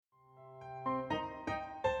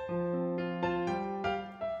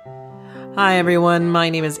Hi everyone, my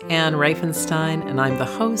name is Anne Reifenstein and I'm the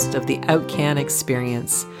host of the OUTCAN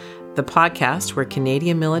Experience, the podcast where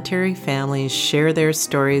Canadian military families share their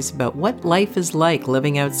stories about what life is like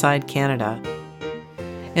living outside Canada.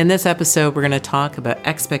 In this episode, we're going to talk about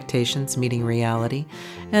expectations meeting reality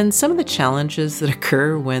and some of the challenges that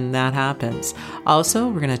occur when that happens. Also,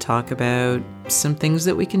 we're going to talk about some things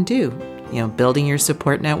that we can do, building your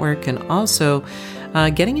support network and also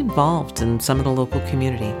getting involved in some of the local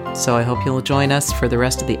community. So I hope you'll join us for the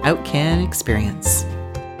rest of the OUTCAN Experience.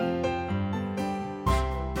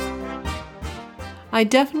 I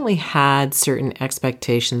definitely had certain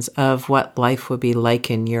expectations of what life would be like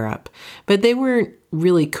in Europe, but they weren't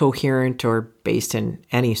really coherent or based in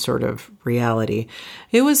any sort of reality.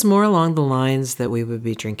 It was more along the lines that we would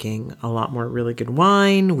be drinking a lot more really good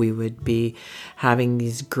wine, we would be having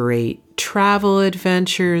these great travel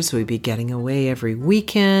adventures, we'd be getting away every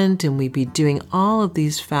weekend, and we'd be doing all of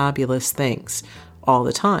these fabulous things all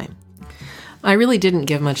the time. I really didn't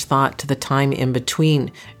give much thought to the time in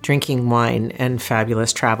between drinking wine and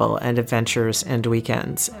fabulous travel and adventures and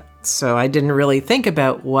weekends. So I didn't really think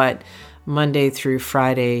about what Monday through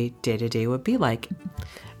Friday day-to-day would be like.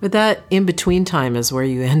 But that in-between time is where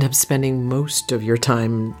you end up spending most of your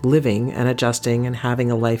time living and adjusting and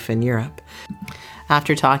having a life in Europe.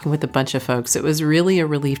 After talking with a bunch of folks, it was really a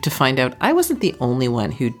relief to find out I wasn't the only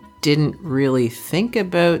one who didn't really think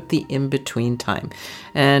about the in-between time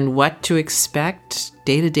and what to expect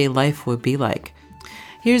day-to-day life would be like.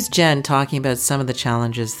 Here's Jen talking about some of the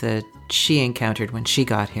challenges that she encountered when she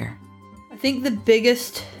got here. I think the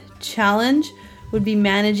biggest challenge would be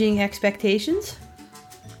managing expectations.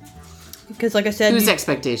 Because like I said... Whose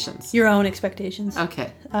expectations? Your own expectations.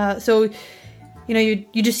 Okay. So, you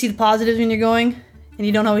just see the positives when you're going, and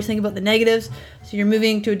you don't always think about the negatives. So you're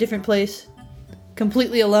moving to a different place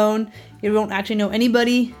completely alone. You don't actually know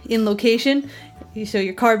anybody in location. So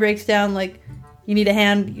your car breaks down, like you need a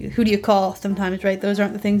hand. Who do you call sometimes, right? Those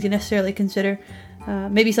aren't the things you necessarily consider.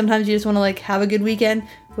 Maybe sometimes you just want to have a good weekend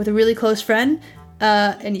with a really close friend,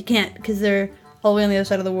 and you can't because they're all the way on the other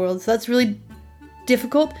side of the world. So that's really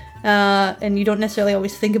difficult, and you don't necessarily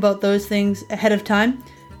always think about those things ahead of time.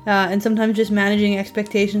 And sometimes just managing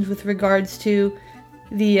expectations with regards to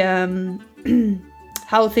the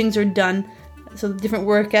how things are done. So the different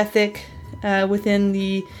work ethic within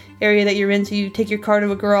the area that you're in. So you take your car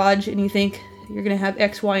to a garage and you think you're going to have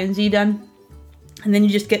X, Y, and Z done. And then you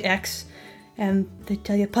just get X. And they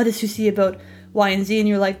tell you, pas de souci about Y and Z. And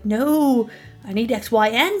you're like, no, I need X, Y,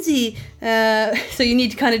 and Z. So you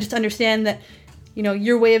need to kind of just understand that,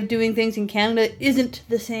 your way of doing things in Canada isn't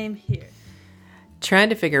the same here. Trying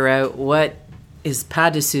to figure out what is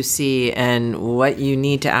pas de souci and what you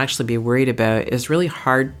need to actually be worried about is really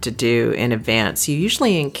hard to do in advance. You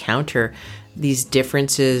usually encounter these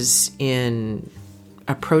differences in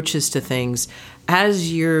approaches to things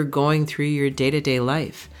as you're going through your day-to-day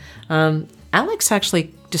life. Alex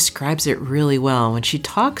actually describes it really well when she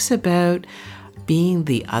talks about being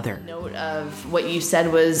the other. Note of what you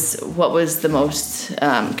said was what was the most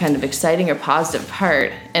kind of exciting or positive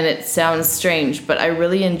part, and it sounds strange, but I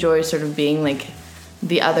really enjoy sort of being like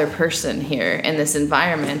the other person here in this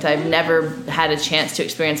environment. I've never had a chance to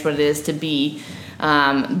experience what it is to be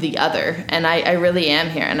the other, and I really am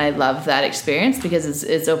here, and I love that experience because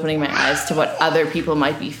it's opening my eyes to what other people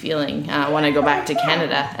might be feeling when I go back to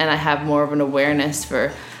Canada, and I have more of an awareness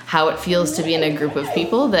for how it feels to be in a group of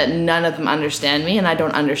people that none of them understand me and I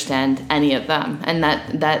don't understand any of them. And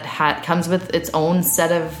that comes with its own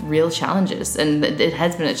set of real challenges, and it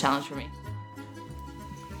has been a challenge for me.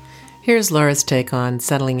 Here's Laura's take on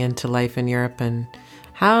settling into life in Europe and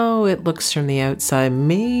how it looks from the outside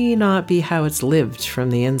may not be how it's lived from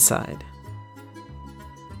the inside.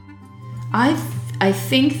 I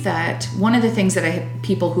think that one of the things that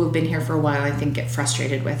people who have been here for a while, I think, get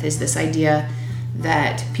frustrated with is this idea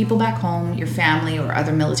that people back home, your family or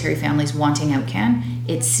other military families wanting OUTCAN,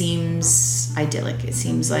 it seems idyllic. It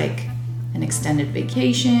seems like an extended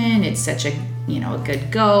vacation. It's such a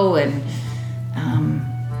good go, and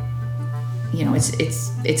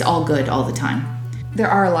it's all good all the time. There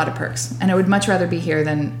are a lot of perks, and I would much rather be here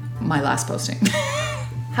than my last posting.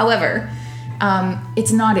 However,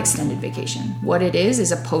 it's not extended vacation. What it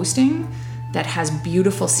is a posting that has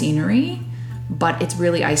beautiful scenery, but it's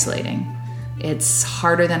really isolating. It's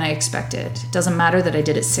harder than I expected. It doesn't matter that I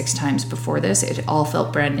did it 6 times before this. It all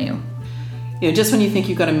felt brand new. Just when you think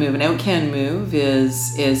you've got to move, an OUTCAN move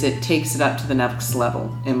is it takes it up to the next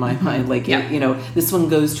level in my mind. Like, this one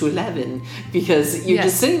goes to 11 because you're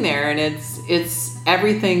just sitting there and it's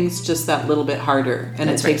everything's just that little bit harder, and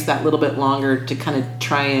it takes that little bit longer to kind of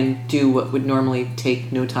try and do what would normally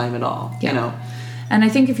take no time at all. And I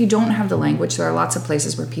think if you don't have the language, there are lots of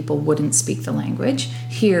places where people wouldn't speak the language.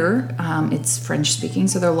 Here, it's French speaking,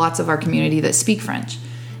 so there are lots of our community that speak French.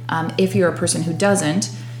 If you're a person who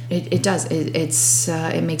doesn't,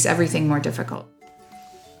 it makes everything more difficult.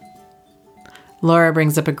 Laura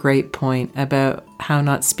brings up a great point about how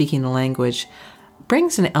not speaking the language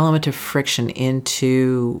brings an element of friction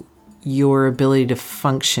into your ability to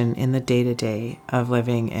function in the day-to-day of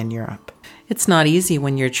living in Europe. It's not easy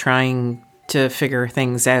when you're trying to figure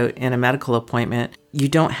things out in a medical appointment. You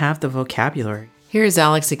don't have the vocabulary. Here's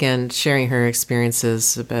Alex again sharing her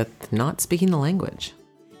experiences about not speaking the language.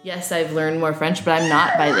 Yes, I've learned more French, but I'm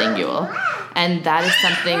not bilingual. And that is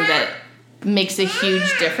something that makes a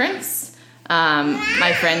huge difference.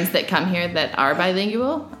 My friends that come here that are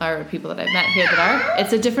bilingual, or people that I've met here that are,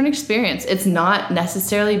 it's a different experience. It's not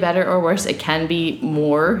necessarily better or worse. It can be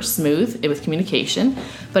more smooth with communication,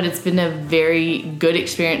 but it's been a very good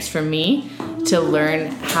experience for me to learn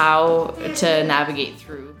how to navigate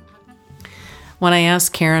through. When I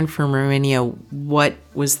asked Karen from Romania what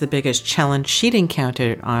was the biggest challenge she'd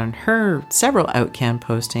encountered on her several OUTCAN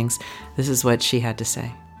postings, this is what she had to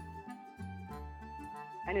say.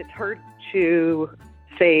 And it's hard to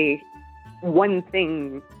say one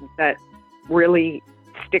thing that really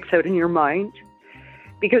sticks out in your mind,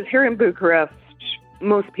 because here in Bucharest,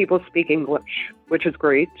 most people speak English, which is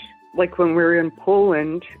great. Like when we were in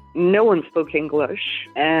Poland, no one spoke English,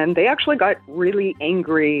 and they actually got really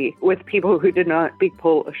angry with people who did not speak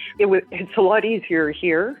Polish. It's a lot easier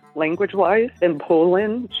here, language-wise, than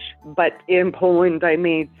Poland, but in Poland I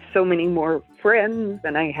made so many more friends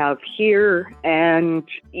than I have here, and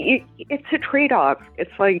it's a trade-off.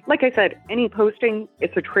 It's like I said, any posting,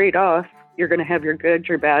 it's a trade-off. You're going to have your good,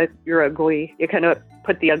 your bad, your ugly. You kind of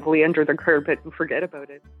put the ugly under the carpet and forget about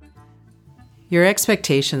it. Your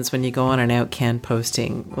expectations when you go on an OUTCAN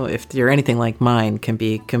posting, well, if you're anything like mine, can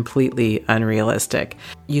be completely unrealistic.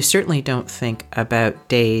 You certainly don't think about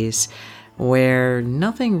days where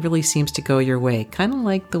nothing really seems to go your way, kind of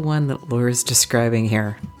like the one that Laura's describing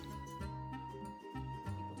here.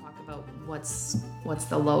 People talk about what's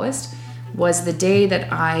the lowest was the day that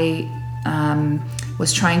I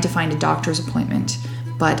was trying to find a doctor's appointment,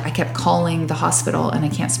 but I kept calling the hospital and I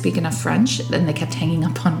can't speak enough French, and they kept hanging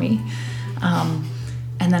up on me.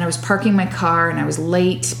 And then I was parking my car and I was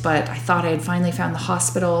late, but I thought I had finally found the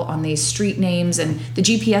hospital on these street names, and the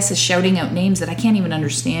GPS is shouting out names that I can't even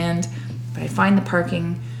understand. But I find the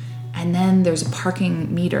parking, and then there's a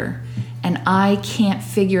parking meter, and I can't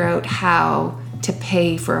figure out how to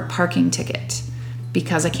pay for a parking ticket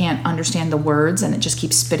because I can't understand the words, and it just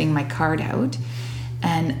keeps spitting my card out.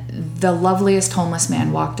 And the loveliest homeless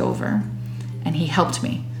man walked over and he helped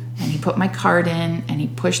me. And he put my card in and he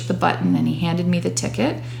pushed the button and he handed me the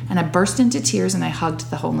ticket, and I burst into tears and I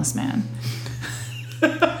hugged the homeless man.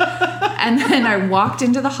 And then I walked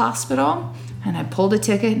into the hospital and I pulled a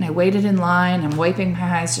ticket and I waited in line. I'm wiping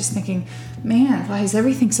my eyes just thinking, man, why is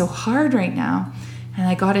everything so hard right now? And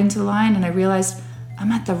I got into line and I realized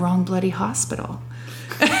I'm at the wrong bloody hospital.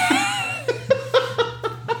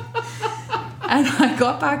 And I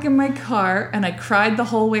got back in my car and I cried the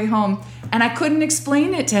whole way home. And I couldn't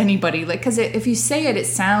explain it to anybody, because if you say it, it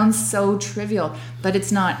sounds so trivial, but it's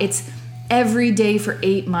not. It's every day for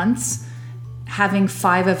 8 months, having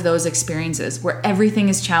 5 of those experiences where everything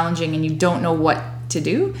is challenging and you don't know what to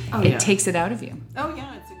do. It takes it out of you. Oh,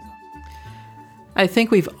 yeah, it's exhausting. I think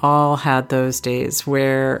we've all had those days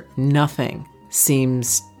where nothing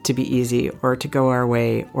seems to be easy or to go our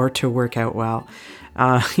way or to work out well.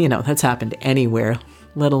 That's happened anywhere,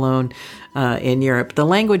 let alone in Europe. The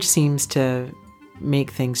language seems to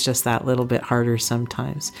make things just that little bit harder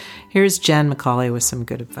sometimes. Here's Jen Macaulay with some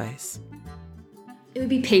good advice. It would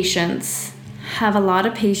be patience. Have a lot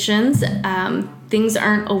of patience. Things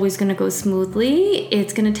aren't always going to go smoothly.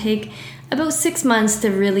 It's going to take about 6 months to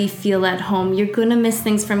really feel at home. You're going to miss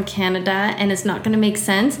things from Canada and it's not going to make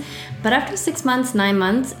sense. But after 6 months, 9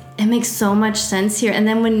 months, it makes so much sense here. And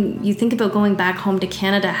then when you think about going back home to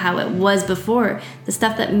Canada, how it was before, the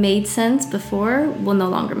stuff that made sense before will no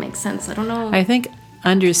longer make sense. I don't know. I think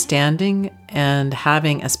understanding and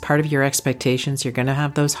having as part of your expectations, you're going to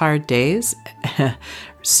have those hard days,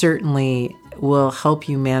 certainly will help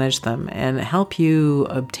you manage them and help you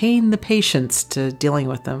obtain the patience to dealing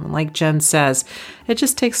with them. Like Jen says, it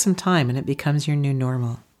just takes some time and it becomes your new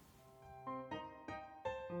normal.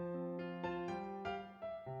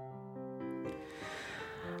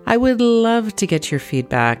 I would love to get your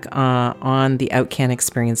feedback on the OUTCAN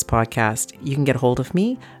Experience podcast. You can get a hold of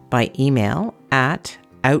me by email at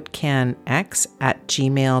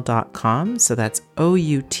outcanx@gmail.com. So that's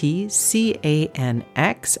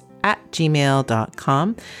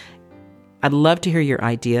outcanx@gmail.com. I'd love to hear your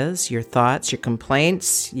ideas, your thoughts, your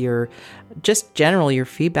complaints, your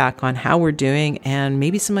feedback on how we're doing and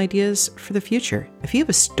maybe some ideas for the future. If you have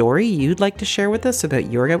a story you'd like to share with us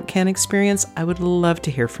about your OUTCAN experience, I would love to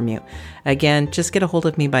hear from you. Again, just get a hold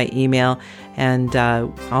of me by email and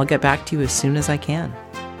I'll get back to you as soon as I can.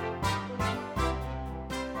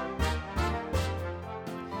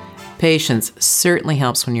 Patience certainly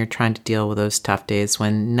helps when you're trying to deal with those tough days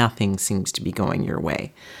when nothing seems to be going your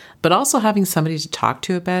way. But also having somebody to talk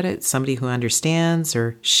to about it, somebody who understands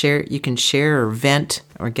or you can share or vent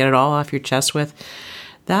or get it all off your chest with,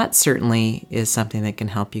 that certainly is something that can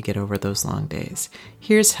help you get over those long days.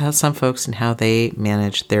 Here's how some folks and how they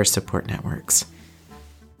manage their support networks.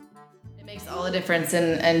 It makes all the difference,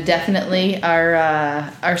 and definitely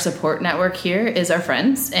our support network here is our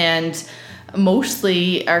friends, and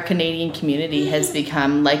mostly our Canadian community has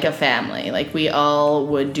become like a family. Like, we all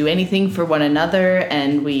would do anything for one another,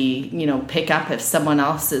 and we, pick up if someone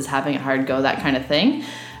else is having a hard go, that kind of thing.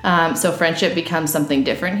 So friendship becomes something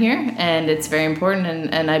different here, and it's very important.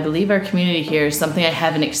 And I believe our community here is something I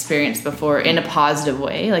haven't experienced before in a positive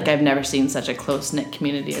way. Like, I've never seen such a close-knit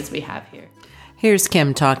community as we have here. Here's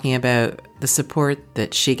Kim talking about the support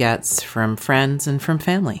that she gets from friends and from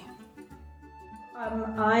family.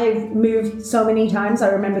 I've moved so many times. I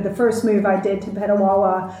remember the first move I did to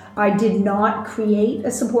Petawawa, I did not create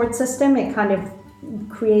a support system. It kind of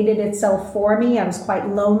created itself for me. I was quite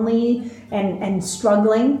lonely and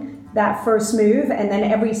struggling that first move. And then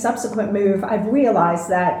every subsequent move, I've realized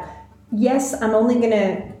that, yes, I'm only going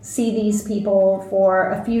to see these people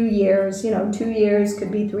for a few years, 2 years,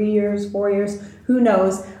 could be 3 years, 4 years, who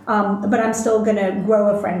knows. But I'm still going to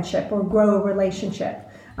grow a friendship or grow a relationship.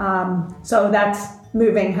 So that's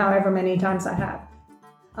moving however many times I have.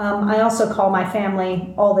 I also call my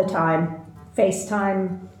family all the time,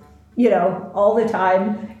 FaceTime, all the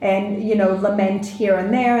time, and, lament here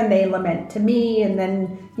and there, and they lament to me. And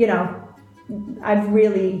then, I've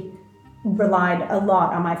really relied a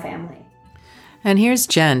lot on my family. And here's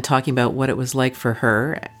Jen talking about what it was like for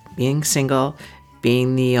her, being single,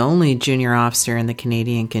 being the only junior officer in the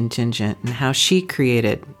Canadian contingent, and how she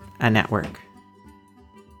created a network.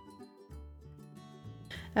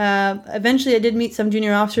 Eventually I did meet some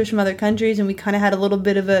junior officers from other countries, and we kind of had a little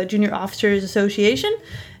bit of a junior officers association.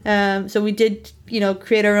 So we did,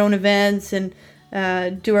 create our own events and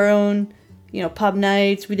do our own, pub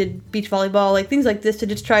nights. We did beach volleyball, like things like this to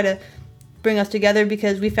just try to bring us together,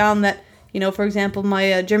 because we found that, for example,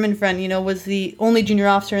 my German friend, was the only junior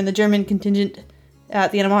officer in the German contingent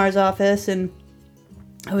at the NMR's office, and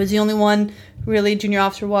I was the only one really junior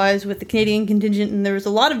officer-wise with the Canadian contingent, and there was a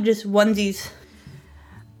lot of just onesies.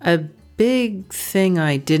 A big thing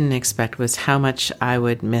I didn't expect was how much I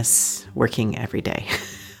would miss working every day.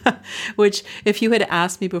 Which, if you had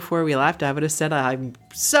asked me before we left, I would have said I'm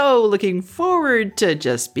so looking forward to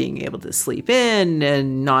just being able to sleep in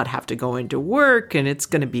and not have to go into work, and it's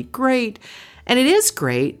going to be great. And it is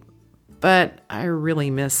great, but I really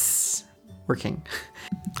miss working.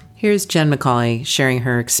 Here's Jen McCauley sharing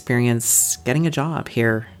her experience getting a job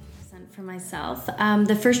here. For myself,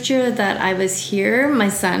 the first year that I was here, my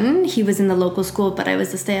son, he was in the local school, but I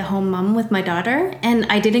was a stay-at-home mom with my daughter, and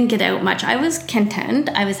I didn't get out much. I was content,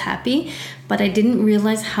 I was happy, but I didn't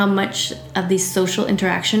realize how much of the social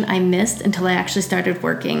interaction I missed until I actually started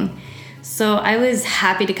working. So I was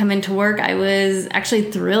happy to come into work. I was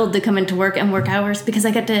actually thrilled to come into work and work hours, because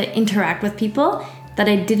I got to interact with people that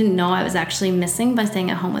I didn't know I was actually missing by staying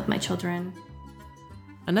at home with my children.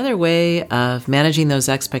 Another way of managing those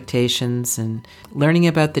expectations and learning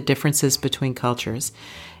about the differences between cultures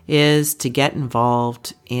is to get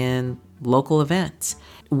involved in local events.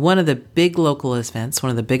 One of the biggest local events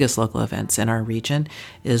in our region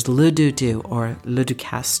is Le Doudou, or Le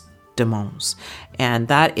Ducasse de Mons. And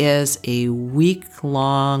that is a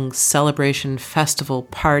week-long celebration festival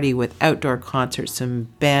party with outdoor concerts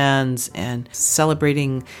and bands, and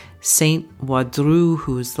celebrating Saint Wadrou,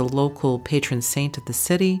 who is the local patron saint of the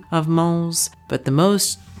city of Mons. But the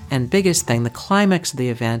most and biggest thing, the climax of the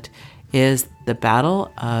event, is the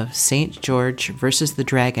Battle of St. George versus the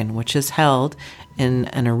Dragon, which is held in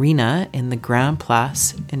an arena in the Grand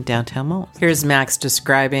Place in downtown Mons. Here's Max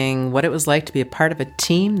describing what it was like to be a part of a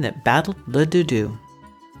team that battled Le Doudou.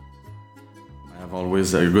 I have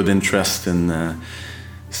always a good interest in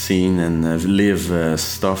seen and live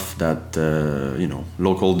stuff that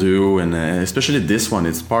local do, and especially this one.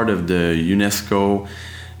 It's part of the UNESCO.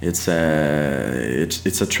 It's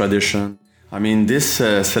a tradition. I mean, this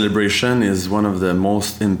celebration is one of the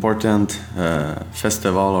most important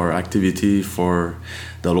festival or activity for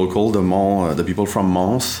the local, the people from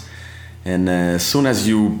Mons. And as soon as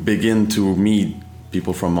you begin to meet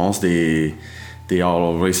people from Mons, they are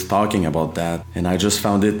always talking about that. And I just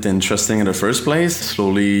found it interesting in the first place,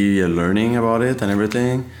 slowly learning about it and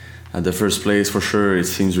everything. At the first place, for sure, it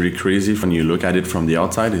seems really crazy. When you look at it from the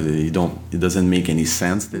outside, it doesn't make any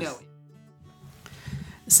sense. No.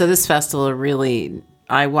 So this festival really,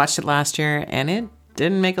 I watched it last year and it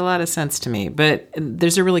didn't make a lot of sense to me. But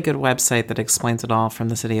there's a really good website that explains it all from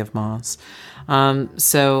the city of Mons.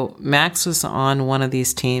 So Max was on one of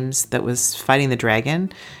these teams that was fighting the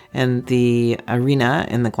dragon in the arena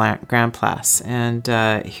in the Grand Place. And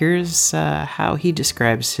here's how he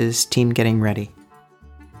describes his team getting ready.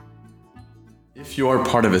 If you are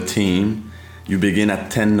part of a team, you begin at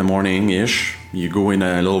 10 in the morning-ish. You go in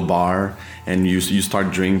a little bar and you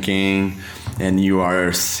start drinking and you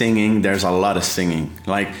are singing. There's a lot of singing.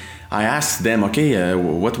 Like, I asked them, okay,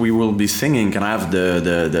 what we will be singing? Can I have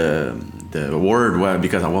the word? Well,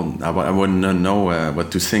 because I wouldn't know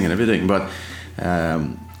what to sing and everything. But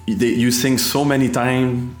you sing so many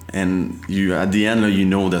times, and you at the end you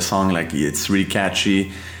know the song. Like, it's really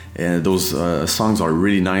catchy. Those songs are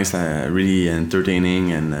really nice, really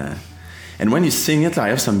entertaining, and when you sing it, I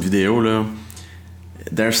have some video.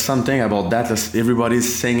 There's something about that.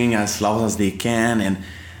 Everybody's singing as loud as they can, and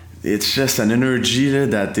it's just an energy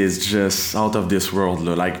that is just out of this world.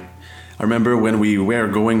 Like, I remember when we were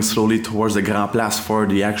going slowly towards the Grand Place for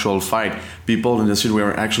the actual fight, people in the street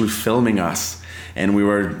were actually filming us. And we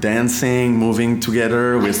were dancing, moving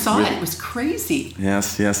together. I saw it. It was crazy.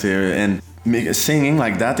 Yes. And singing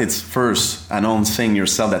like that, it's first announcing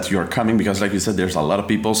yourself that you're coming, because like you said, there's a lot of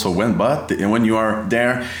people. So when you are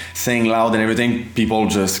there saying loud and everything, people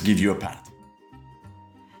just give you a pat.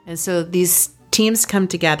 And so these teams come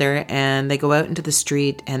together and they go out into the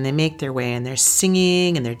street and they make their way, and they're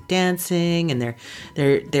singing and they're dancing and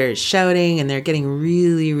they're shouting and they're getting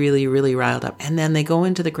really, really, really riled up. And then they go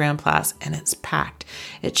into the Grand Place and it's packed.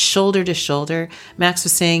 It's shoulder to shoulder. Max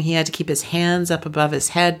was saying he had to keep his hands up above his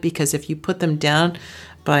head because if you put them down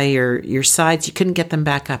by your sides, you couldn't get them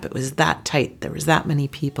back up. It was that tight. There was that many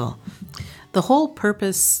people. The whole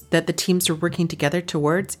purpose that the teams are working together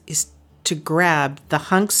towards is to grab the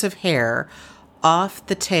hunks of hair off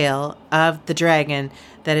the tail of the dragon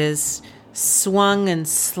that is swung and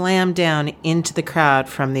slammed down into the crowd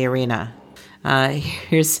from the arena.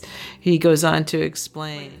 He goes on to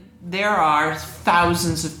explain. There are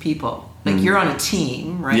thousands of people. Like, you're on a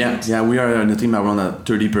team, right? Yeah, we are on a team around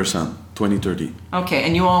 30%, 20-30. Okay,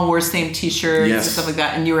 and you all wore same T-shirts yes. and stuff like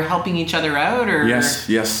that, and you were helping each other out, or? Yes.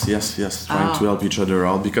 Trying to help each other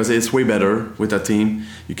out, because it's way better with a team.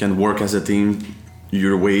 You can work as a team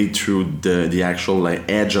your way through the actual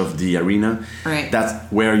edge of the arena. Right. That's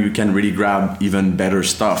where you can really grab even better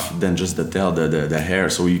stuff than just the tail, the hair.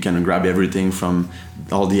 So you can grab everything from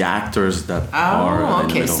all the actors that are. Oh,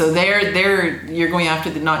 okay. So you're going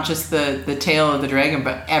after not just the tail of the dragon,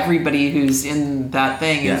 but everybody who's in that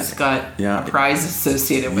thing has got a prize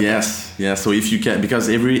associated with it. Yes. So if you can, because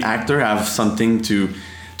every actor have something to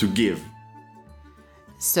give.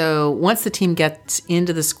 So once the team gets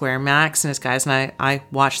into the square, Max and his guys, and I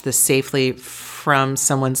watched this safely from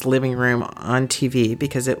someone's living room on TV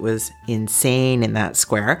because it was insane in that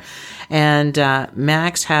square. And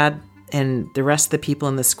Max had, and the rest of the people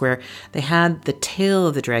in the square, they had the tail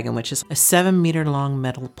of the dragon, which is a 7-meter long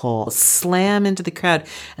metal pole, slam into the crowd.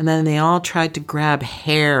 And then they all tried to grab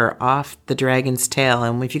hair off the dragon's tail.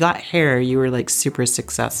 And if you got hair, you were like super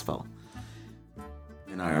successful.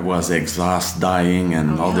 And I was exhausted, dying,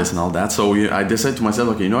 and all this and all that. So I decided to myself,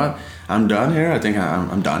 okay, you know what? I'm done here. I think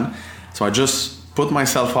I'm done. So I just put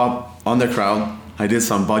myself up on the crowd. I did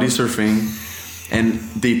some body surfing, and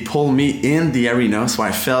they pulled me in the arena. So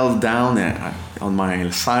I fell down on my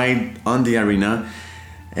side on the arena.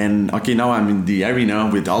 And okay, now I'm in the arena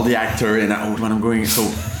with all the actors, and when I'm going,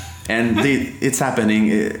 so... And it's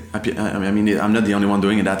happening. I mean, I'm not the only one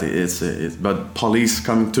doing that. But police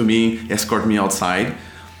come to me, escort me outside,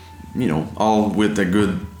 all with a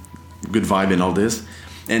good vibe and all this.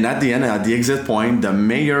 And at the end, at the exit point, the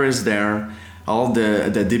mayor is there, all the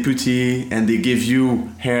deputy, and they give you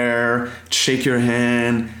hair, shake your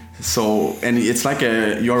hand. So, and it's like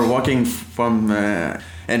you're walking from...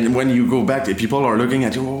 and when you go back, people are looking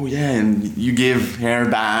at you, and you give hair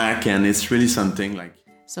back, and it's really something like...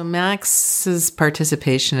 So Max's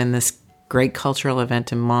participation in this great cultural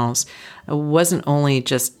event in Mons wasn't only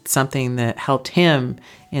just something that helped him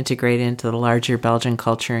integrate into the larger Belgian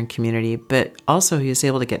culture and community, but also he was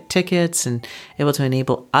able to get tickets and able to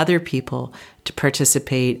enable other people to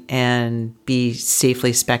participate and be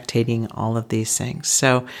safely spectating all of these things.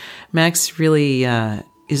 So Max really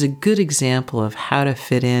is a good example of how to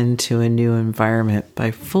fit into a new environment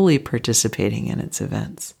by fully participating in its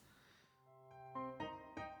events.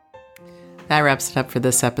 That wraps it up for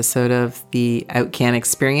this episode of the OUTCAN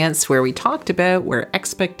Experience, where we talked about where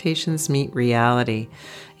expectations meet reality.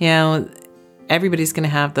 You know, everybody's going to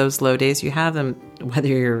have those low days. You have them whether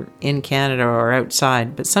you're in Canada or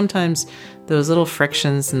outside, but sometimes those little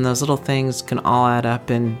frictions and those little things can all add up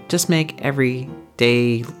and just make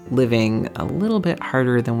everyday living a little bit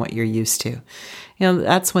harder than what you're used to. You know,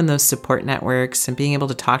 that's when those support networks and being able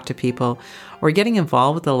to talk to people or getting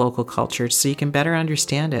involved with the local culture so you can better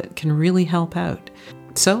understand it can really help out.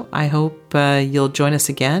 So I hope you'll join us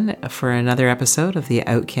again for another episode of the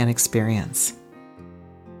OUTCAN Experience.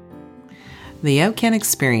 The OUTCAN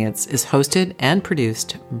Experience is hosted and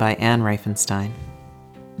produced by Anne Reifenstein.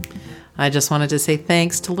 I just wanted to say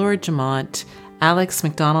thanks to Laura Jamont, Alex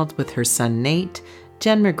McDonald with her son Nate,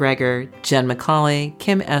 Jen McGregor, Jen McCauley,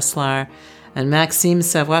 Kim Eslar, and Maxime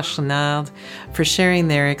Savoie-Chenard for sharing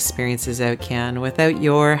their experiences OUTCAN. Without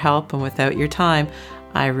your help and without your time,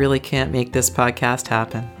 I really can't make this podcast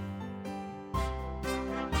happen.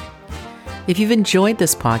 If you've enjoyed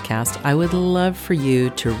this podcast, I would love for you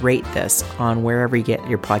to rate this on wherever you get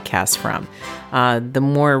your podcasts from. The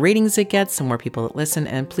more ratings it gets, the more people that listen,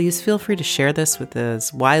 and please feel free to share this with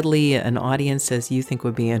as widely an audience as you think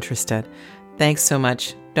would be interested. Thanks so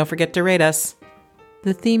much. Don't forget to rate us.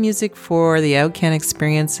 The theme music for the OUTCAN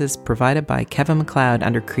Experience is provided by Kevin MacLeod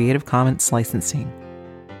under Creative Commons licensing.